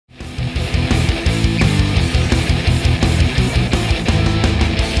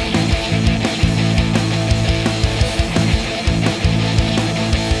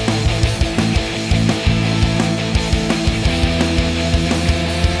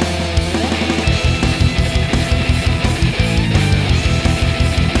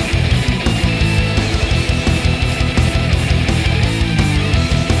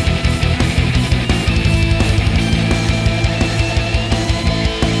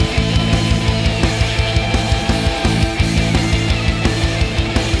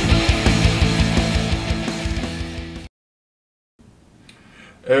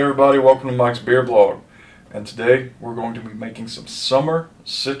Hey everybody, welcome to Mike's Beer Vlog. And today we're going to be making some summer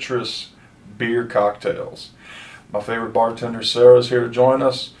citrus beer cocktails. My favorite bartender Sarah is here to join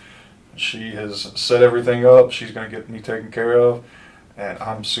us. She has set everything up. She's going to get me taken care of. And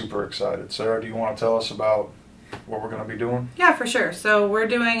I'm super excited. Sarah, do you want to tell us about what we're going to be doing? Yeah, for sure. So we're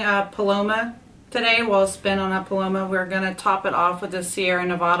doing a Paloma today. We'll spin on a Paloma. We're going to top it off with a Sierra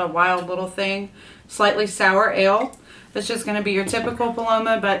Nevada Wild Little Thing, slightly sour ale. It's just going to be your typical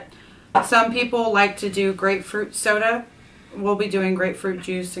Paloma, but some people like to do grapefruit soda. We'll be doing grapefruit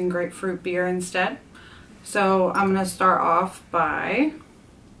juice and grapefruit beer instead. So I'm going to start off by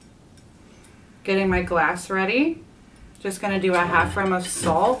getting my glass ready. Just going to do a half rim of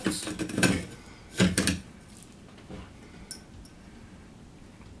salt.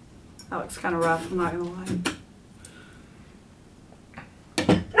 That looks kind of rough, I'm not going to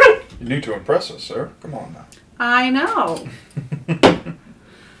lie. You need to impress us, Sarah. Come on now. I know.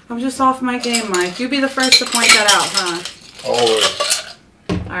 I'm just off my game, Mike. You be the first to point that out, huh? Always.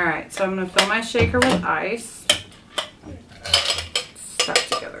 Alright, so I'm going to fill my shaker with ice. Stuck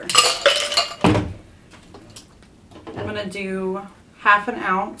together. I'm going to do half an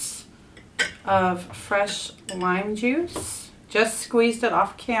ounce of fresh lime juice. Just squeezed it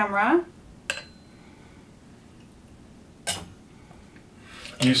off camera.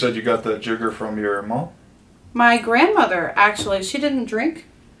 You said you got that jigger from your mom? My grandmother, actually, she didn't drink,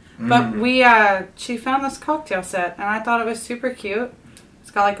 but she found this cocktail set, and I thought it was super cute. It's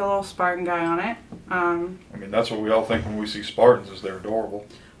got like a little Spartan guy on it. I mean, that's what we all think when we see Spartans, is they're adorable.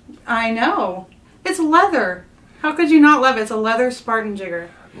 I know. It's leather. How could you not love it? It's a leather Spartan jigger.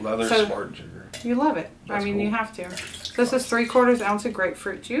 Leather Spartan jigger. You love it. That's cool. You have to. This is 3/4 ounce of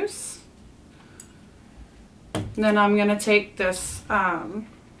grapefruit juice. And then I'm going to take this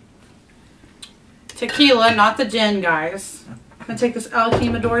tequila, not the gin, guys. I'm going to take this El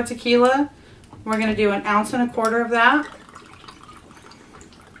Jimador tequila. We're going to do 1 1/4 ounces of that.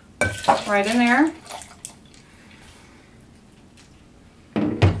 Right in there.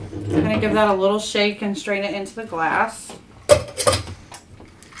 I'm going to give that a little shake and strain it into the glass.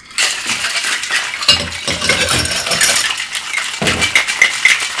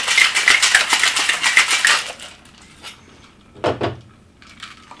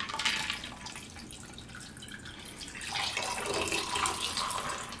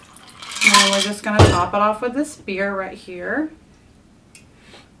 And we're just going to top it off with this beer right here.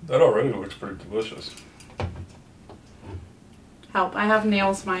 That already looks pretty delicious. Help, I have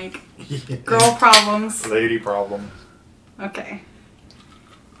nails, Mike. Girl problems. Lady problem. Okay.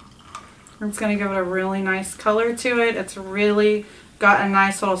 I'm just going to give it a really nice color to it. It's really got a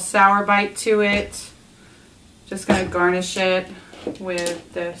nice little sour bite to it. Just going to garnish it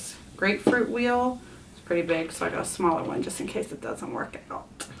with this grapefruit wheel. It's pretty big, so I got a smaller one just in case it doesn't work out.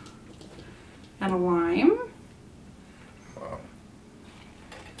 And a lime. Wow.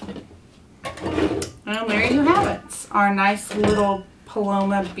 And there you have it. Our nice little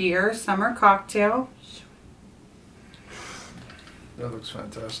Paloma beer summer cocktail. That looks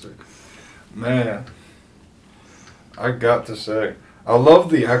fantastic. Man, I got to say, I love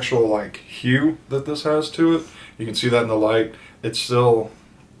the actual like hue that this has to it. You can see that in the light. It's still,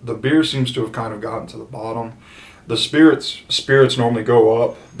 the beer seems to have kind of gotten to the bottom. The spirits normally go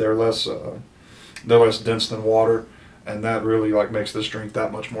up. They're less dense than water, and that really like makes this drink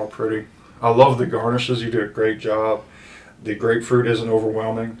that much more pretty. I love the garnishes. You did a great job. The grapefruit isn't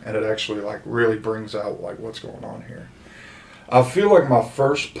overwhelming, and it actually like really brings out like what's going on here. I feel like my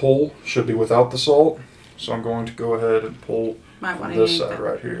first pull should be without the salt, so I'm going to go ahead and pull from this side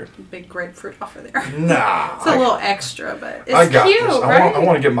right here. Big grapefruit off of there. Nah, it's a little extra, but it's I got cute, this. right? I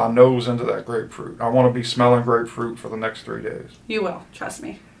want to get my nose into that grapefruit. I want to be smelling grapefruit for the next 3 days. You will, trust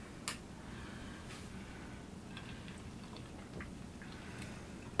me.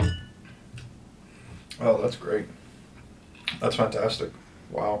 Oh, that's great. That's fantastic.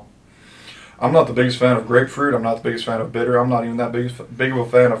 Wow. I'm not the biggest fan of grapefruit. I'm not the biggest fan of bitter. I'm not even that big of a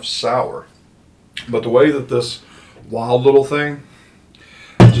fan of sour. But the way that this wild little thing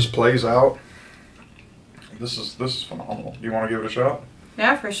just plays out, this is phenomenal. Do you want to give it a shot?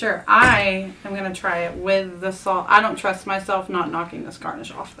 Yeah, for sure. I am going to try it with the salt. I don't trust myself not knocking this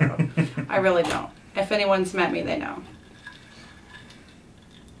garnish off, though. I really don't. If anyone's met me, they know.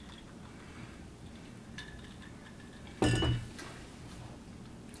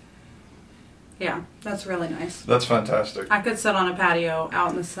 Yeah, that's really nice. That's fantastic. I could sit on a patio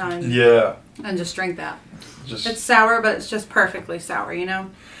out in the sun. Yeah. And just drink that. It's sour, but it's just perfectly sour, you know?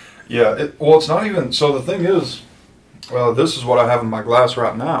 Yeah, well, it's not even, so the thing is, this is what I have in my glass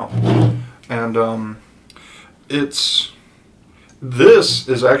right now, and it's this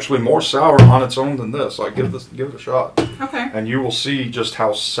is actually more sour on its own than this. Like, give it a shot. Okay. And you will see just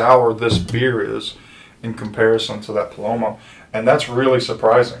how sour this beer is in comparison to that Paloma. And that's really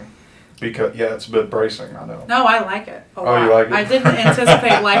surprising. Because, yeah, it's a bit bracing, I know. No, I like it a lot. Oh, you like it? I didn't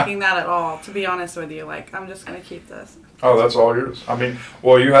anticipate liking that at all, to be honest with you. Like, I'm just going to keep this. Oh, that's all yours. I mean,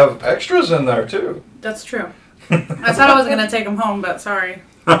 well, you have extras in there, too. That's true. I thought I was going to take them home, but sorry.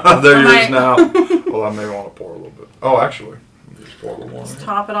 They're yours now. Well, I may want to pour a little bit. Oh, actually, just pour a little more. Just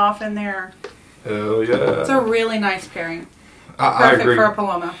top it off in there. Hell yeah. It's a really nice pairing. I agree. Perfect for a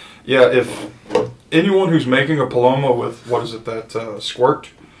Paloma. Yeah, if anyone who's making a Paloma with, what is it, that squirt?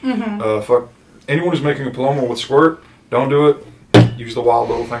 Anyone who's making a Paloma with squirt, don't do it. Use the wild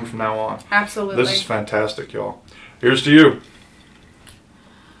little thing from now on. Absolutely. This is fantastic, y'all. Here's to you.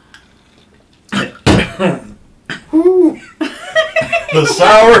 The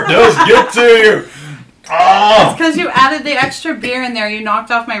sour does get to you. It's because you added the extra beer in there. You knocked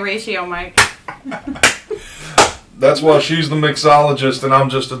off my ratio, Mike. That's why she's the mixologist and I'm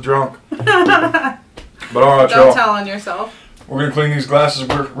just a drunk. But all right, y'all. Don't tell on yourself. We're going to clean these glasses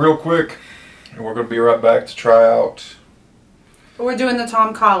real quick. And we're going to be right back to try out. We're doing the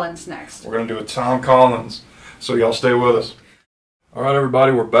Tom Collins next. We're going to do a Tom Collins. So y'all stay with us. All right,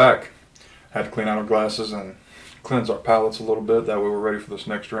 everybody, we're back. Had to clean out our glasses and cleanse our palates a little bit. That way we're ready for this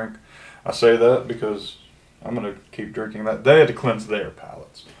next drink. I say that because I'm going to keep drinking that. They had to cleanse their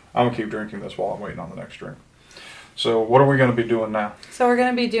palates. I'm going to keep drinking this while I'm waiting on the next drink. So what are we going to be doing now? So we're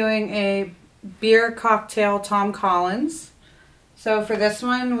going to be doing a beer cocktail Tom Collins. So for this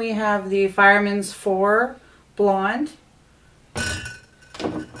one, we have the Fireman's 4 Blonde.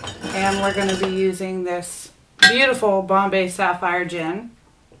 And we're going to be using this beautiful Bombay Sapphire Gin.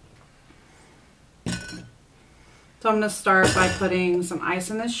 So I'm going to start by putting some ice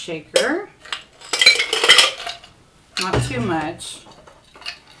in this shaker. Not too much.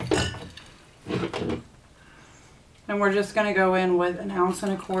 And we're just going to go in with 1 1/4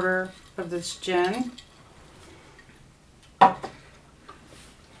 ounce of this gin.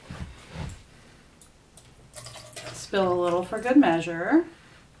 Spill a little for good measure.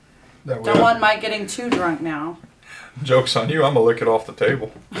 Don't want Mike getting too drunk now. Joke's on you, I'm going to lick it off the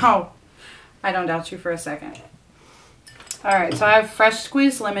table. Oh, I don't doubt you for a second. Alright, so I have fresh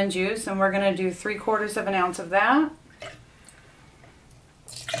squeezed lemon juice, and we're going to do 3/4 ounce of that.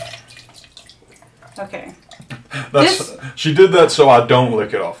 Okay. She did that so I don't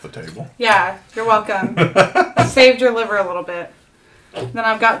lick it off the table. Yeah, you're welcome. Saved your liver a little bit. Then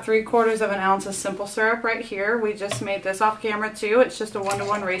I've got 3/4 ounce of simple syrup right here. We just made this off camera too. It's just a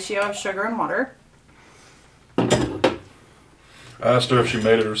 1-to-1 ratio of sugar and water. I asked her if she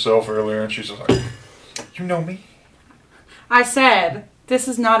made it herself earlier, and she's just like, "You know me." I said, this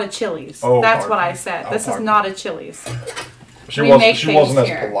is not a Chili's. Oh, that's what I said. This is not a Chili's. She wasn't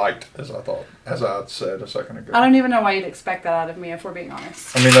as polite as I thought, as I said a second ago. I don't even know why you'd expect that out of me, if we're being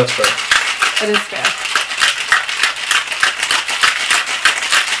honest. I mean, that's fair. It is fair.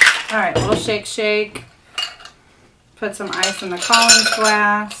 Alright, a little shake, shake. Put some ice in the Collins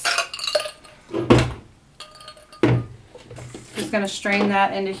glass. Just going to strain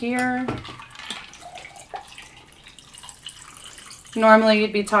that into here. Normally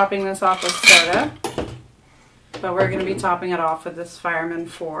you'd be topping this off with soda, but we're going to be topping it off with this Fireman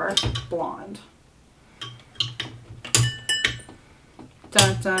 4 Blonde.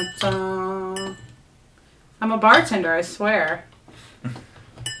 Dun, dun, dun. I'm a bartender, I swear.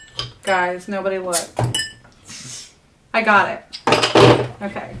 Guys, nobody look. I got it.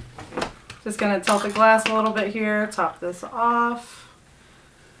 Okay. Just going to tilt the glass a little bit here, top this off.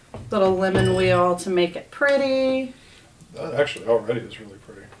 Little lemon wheel to make it pretty. That actually already is really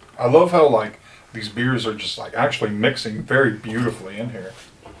pretty. I love how, like, these beers are just, like, actually mixing very beautifully in here.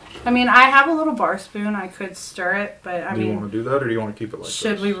 I mean, I have a little bar spoon. I could stir it, but I mean... Do you want to do that, or do you want to keep it like this?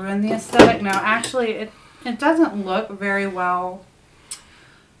 Should we ruin the aesthetic? No, actually, it doesn't look very well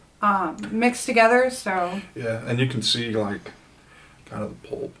mixed together, so... Yeah, and you can see, like, kind of the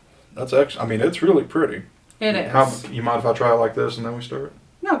pulp. That's actually... I mean, it's really pretty. It is. You mind if I try it like this and then we stir it?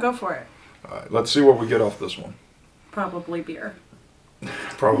 No, go for it. All right, let's see what we get off this one. Probably beer.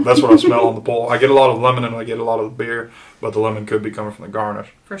 Probably. That's what I smell on the pull. I get a lot of lemon and I get a lot of beer, but the lemon could be coming from the garnish.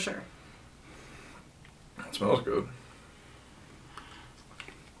 For sure. It smells good.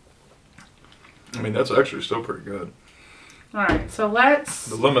 I mean, that's actually still pretty good. Alright, so let's...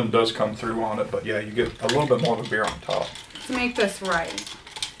 The lemon does come through on it, but yeah, you get a little bit more of the beer on top. To make this right.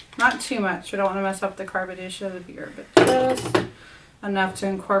 Not too much. We don't want to mess up the carbonation of the beer, but just enough to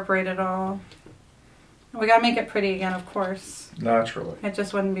incorporate it all. We gotta make it pretty again, of course. Naturally. It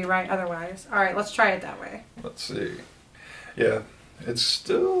just wouldn't be right otherwise. Alright, let's try it that way. Let's see. Yeah, it's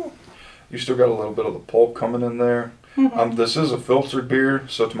still, you still got a little bit of the pulp coming in there. This is a filtered beer,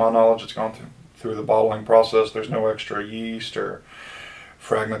 so to my knowledge, it's gone through the bottling process. There's no extra yeast or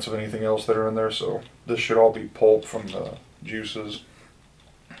fragments of anything else that are in there, so this should all be pulp from the juices.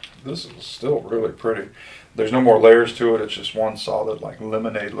 This is still really pretty. There's no more layers to it. It's just one solid, like,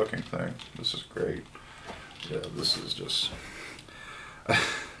 lemonade looking thing. This is great. Yeah, this is just...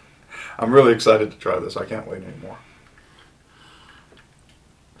 I'm really excited to try this. I can't wait anymore.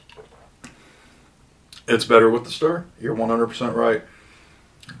 It's better with the stir. You're 100% right.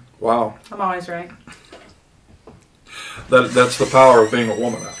 Wow. I'm always right. That's the power of being a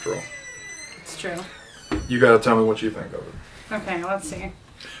woman, after all. It's true. You got to tell me what you think of it. Okay, let's see.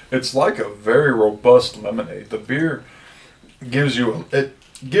 It's like a very robust lemonade. The beer gives it a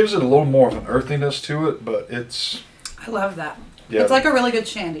little more of an earthiness to it, but it's... I love that. Yeah. It's like a really good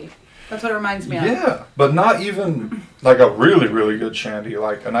shandy. That's what it reminds me of. Yeah, but not even like a really, really good shandy,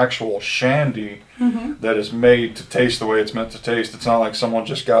 like an actual shandy that is made to taste the way it's meant to taste. It's not like someone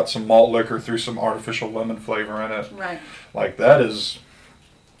just got some malt liquor, threw some artificial lemon flavor in it. Right. Like that is...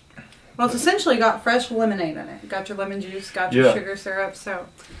 Well, it's essentially got fresh lemonade in it. Got your lemon juice, got your sugar syrup, so...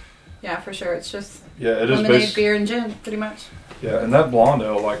 Yeah, for sure. It's just lemonade, beer, and gin, pretty much. Yeah, and that blonde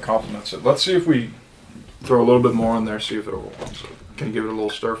ale, like, complements it. Let's see if we throw a little bit more in there, see if it'll... Can you give it a little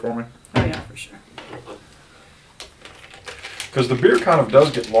stir for me? Oh, yeah, for sure. Because the beer kind of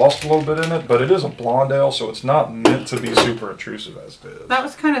does get lost a little bit in it, but it is a blonde ale, so it's not meant to be super intrusive as it is. That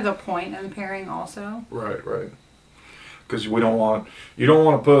was kind of the point in pairing also. Right, right. Because you don't want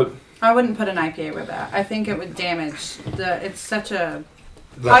to put... I wouldn't put an IPA with that. I think it would damage it's such a...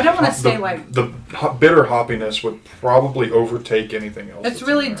 I don't want to say like... The bitter hoppiness would probably overtake anything else. It's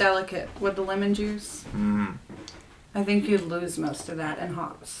really delicate with the lemon juice. I think you'd lose most of that in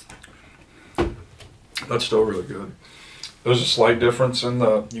hops. That's still really good. There's a slight difference in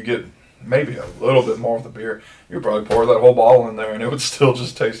you get maybe a little bit more of the beer. You could probably pour that whole bottle in there and it would still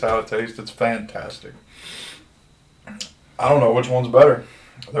just taste how it tastes. It's fantastic. I don't know which one's better.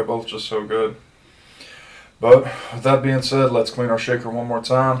 They're both just so good. But with that being said, let's clean our shaker one more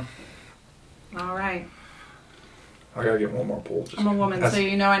time. All right. I gotta get one more pull. I'm a woman, so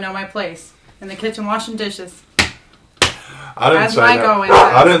you know I know my place. In the kitchen washing dishes. I didn't say that.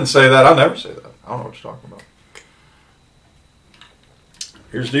 I didn't say that. I never say that. I don't know what you're talking about.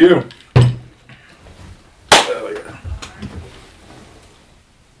 Here's to you. There we go.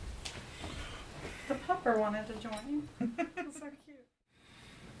 The pupper wanted to join. That's so cute.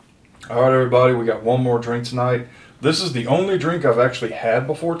 All right, everybody. We got one more drink tonight. This is the only drink I've actually had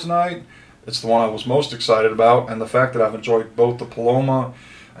before tonight. It's the one I was most excited about, and the fact that I've enjoyed both the Paloma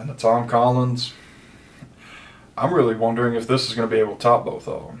and the Tom Collins. I'm really wondering if this is going to be able to top both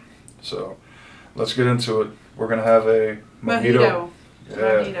of them. So let's get into it. We're going to have a mojito. Yeah.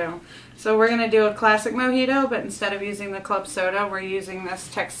 Mojito. So we're going to do a classic mojito, but instead of using the club soda, we're using this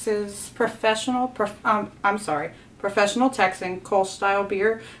Texas Professional Texan Cole style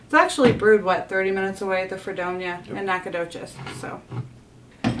beer. It's actually brewed, 30 minutes away at the Fredonia in Nacogdoches. So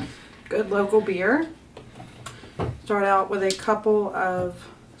good local beer. Start out with a couple of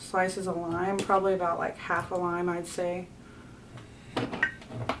slices of lime, probably about like half a lime, I'd say.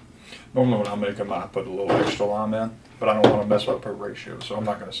 Normally when I make them, I put a little extra lime in, but I don't want to mess up her ratio, so I'm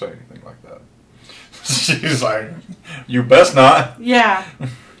not going to say anything like that. She's like, you best not. Yeah.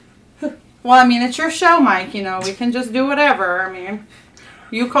 Well, I mean, it's your show, Mike. You know, we can just do whatever. I mean,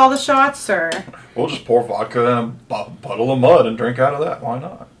 you call the shots, sir. We'll just pour vodka in a puddle of mud and drink out of that. Why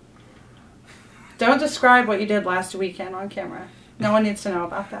not? Don't describe what you did last weekend on camera. No one needs to know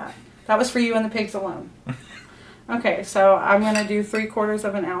about that. That was for you and the pigs alone. Okay, so I'm going to do 3/4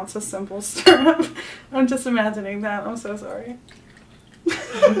 of an ounce of simple syrup. I'm just imagining that. I'm so sorry.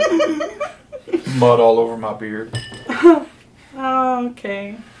 Mud all over my beard. Oh,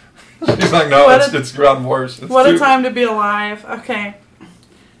 okay. She's like, no, it's gotten worse. What a time to be alive. Okay.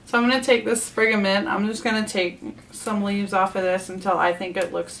 So I'm going to take this sprig of mint. I'm just going to take some leaves off of this until I think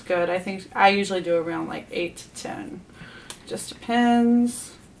it looks good. I think I usually do around like 8 to 10. Just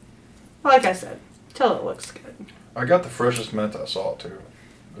depends. Like I said, till it looks good. I got the freshest mint I saw too.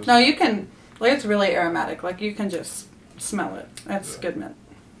 No, you can, like, it's really aromatic. Like, you can just smell it. That's good mint.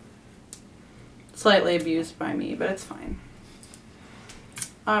 Slightly abused by me, but it's fine.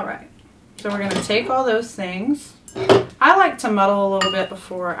 Alright. So we're going to take all those things. I like to muddle a little bit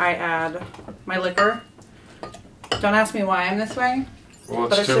before I add my liquor. Don't ask me why I'm this way. Well,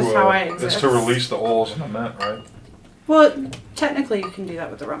 but it's just how I exist. It's to release the oils in the mint, right? Well, technically you can do that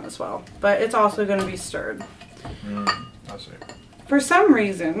with the rum as well. But it's also going to be stirred. I see. For some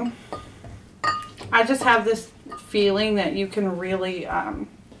reason, I just have this feeling that you can really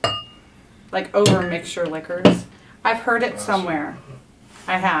like overmix your liquors. I've heard it somewhere.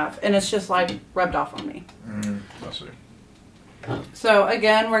 I have, and it's just like rubbed off on me. I see. So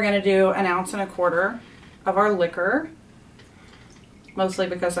again, we're going to do 1 1/4 ounce of our liquor, mostly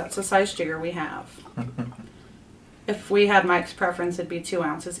because that's the size jigger we have. If we had Mike's preference, it'd be 2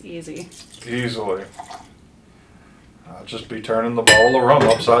 ounces easy. Easily. I'll just be turning the bottle of rum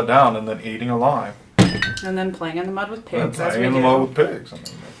upside down and then eating a lime. And then playing in the mud with pigs. And playing in the mud with pigs. I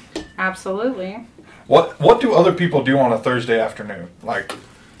mean, absolutely. What do other people do on a Thursday afternoon? Like,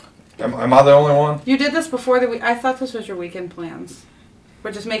 am I the only one? You did this before the week. I thought this was your weekend plans.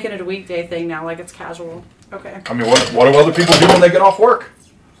 We're just making it a weekday thing now, like it's casual. Okay. I mean, what do other people do when they get off work?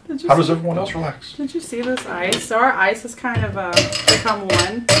 How does everyone else relax? Did you see this ice? So our ice has kind of become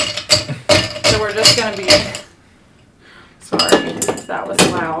one. So we're just going to be... Sorry if that was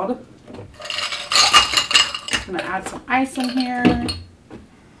loud. I'm going to add some ice in here.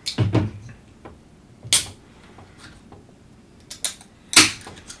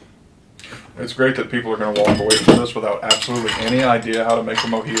 It's great that people are going to walk away from this without absolutely any idea how to make a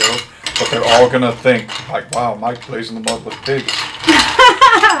mojito, but they're all going to think, like, wow, Mike plays in the mud with pigs.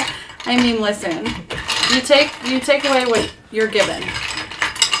 I mean, listen, you take away what you're given,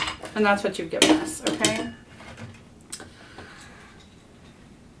 and that's what you've given us, okay?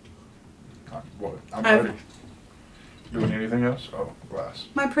 I'm ready. Doing anything else? Oh, glass.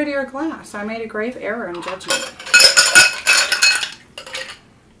 My prettier glass. I made a grave error in judgment.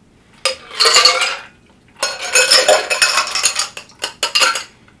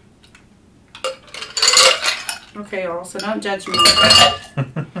 Okay, y'all, so don't judge me.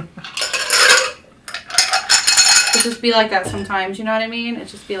 It just be like that sometimes, you know what I mean? It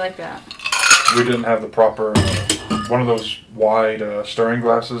just be like that. We didn't have the proper, one of those wide stirring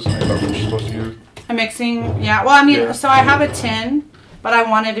glasses I thought we were supposed to use. A mixing, yeah. Well, I mean, Yeah. so I have a tin, but I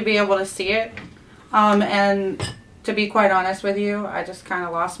wanted to be able to see it. And to be quite honest with you, I just kind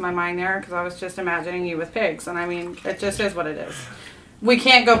of lost my mind there because I was just imagining you with pigs. And I mean, it just is what it is. We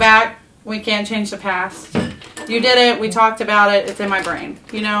can't go back. We can't change the past. You did it. We talked about it. It's in my brain.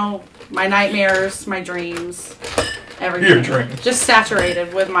 You know, my nightmares, my dreams, everything. Your dreams. Just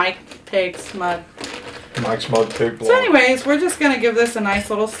saturated with Mike, pigs, mud. Mike's mud pig blog. So anyways, we're just going to give this a nice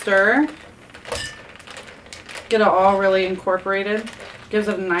little stir. Get it all really incorporated. Gives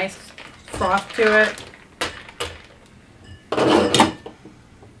it a nice froth to it.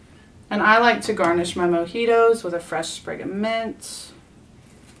 And I like to garnish my mojitos with a fresh sprig of mint.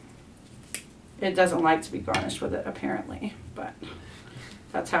 It doesn't like to be garnished with it, apparently, but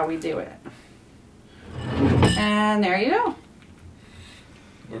that's how we do it. And there you go.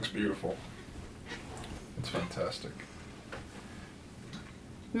 Looks beautiful. It's fantastic.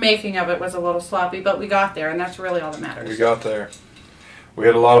 Making of it was a little sloppy, but we got there, and that's really all that matters. We got there. We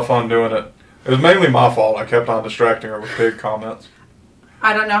had a lot of fun doing it. It was mainly my fault. I kept on distracting her with pig comments.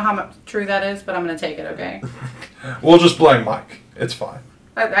 I don't know how much true that is, but I'm going to take it, okay? We'll just blame Mike. It's fine.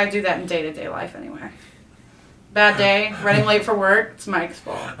 I do that in day-to-day life anyway. Bad day, running late for work, it's Mike's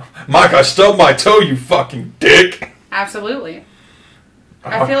fault. Mike, I stubbed my toe, you fucking dick! Absolutely.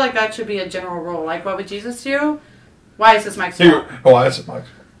 I feel like that should be a general rule. Like, what would Jesus do? Why is this Mike's fault? Why is it Mike's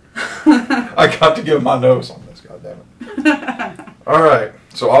fault? I got to give my nose on this, goddammit. Alright,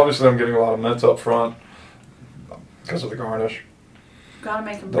 so obviously I'm getting a lot of mint up front because of the garnish. Gotta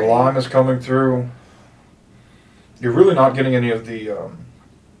make them The lime is coming through. You're really not getting any of the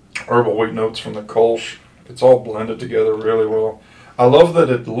herbal wheat notes from the Kolsch. It's all blended together really well. I love that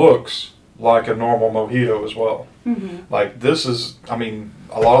it looks like a normal mojito as well. Mm-hmm. Like this is, I mean,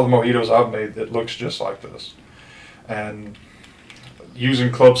 a lot of the mojitos I've made, it looks just like this. And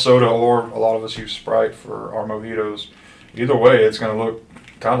using club soda, or a lot of us use Sprite for our mojitos, either way it's going to look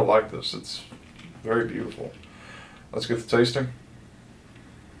kind of like this. It's very beautiful. Let's get the tasting.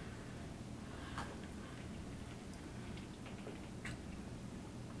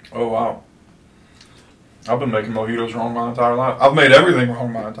 Oh wow. I've been making mojitos wrong my entire life. I've made everything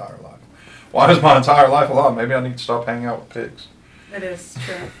wrong my entire life. Why is my entire life a lie? Maybe I need to stop hanging out with pigs. It is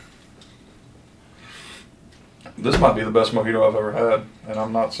true. This might be the best mojito I've ever had, and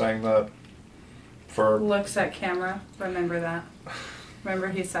I'm not saying that for... Looks at camera. Remember that. Remember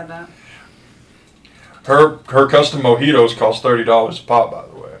he said that. Her custom mojitos cost $30 a pop, by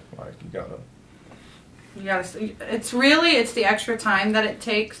the way. Like, you gotta... It's the extra time that it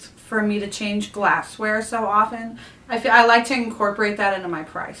takes for me to change glassware so often. I like to incorporate that into my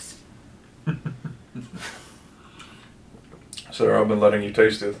price. Sarah, I've been letting you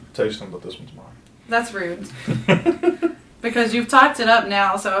taste them, but this one's mine. That's rude. Because you've talked it up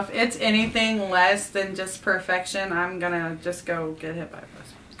now, so if it's anything less than just perfection, I'm gonna just go get hit by a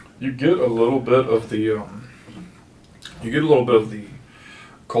bus. You get a little bit of the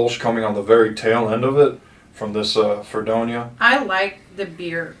Kolsch coming on the very tail end of it from this Fredonia. I like the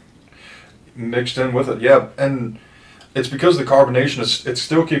beer Mixed in with it, yeah, and it's because the carbonation it's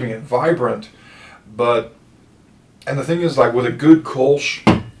still keeping it vibrant, and the thing is, like with a good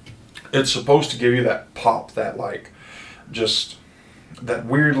Kolsch, it's supposed to give you that pop, that like, just that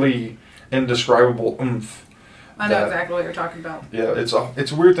weirdly indescribable oomph. I know exactly what you're talking about. Yeah, it's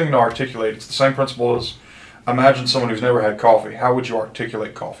a weird thing to articulate. It's the same principle as, imagine someone who's never had coffee. How would you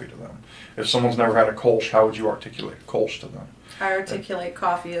articulate coffee to them? If someone's never had a Kolsch, how would you articulate Kolsch to them? I articulate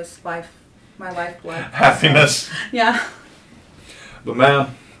coffee as life, my lifeblood. Happiness. Yeah. But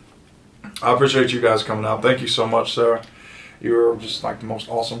man, I appreciate you guys coming out. Thank you so much, Sarah. You're just like the most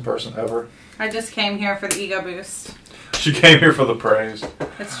awesome person ever. I just came here for the ego boost. She came here for the praise.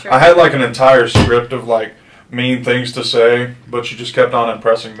 It's true. I had like an entire script of like mean things to say, but she just kept on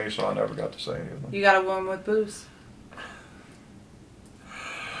impressing me, so I never got to say any of them. You got a woman with booze.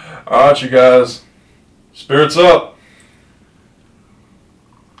 Alright, you guys. Spirits up.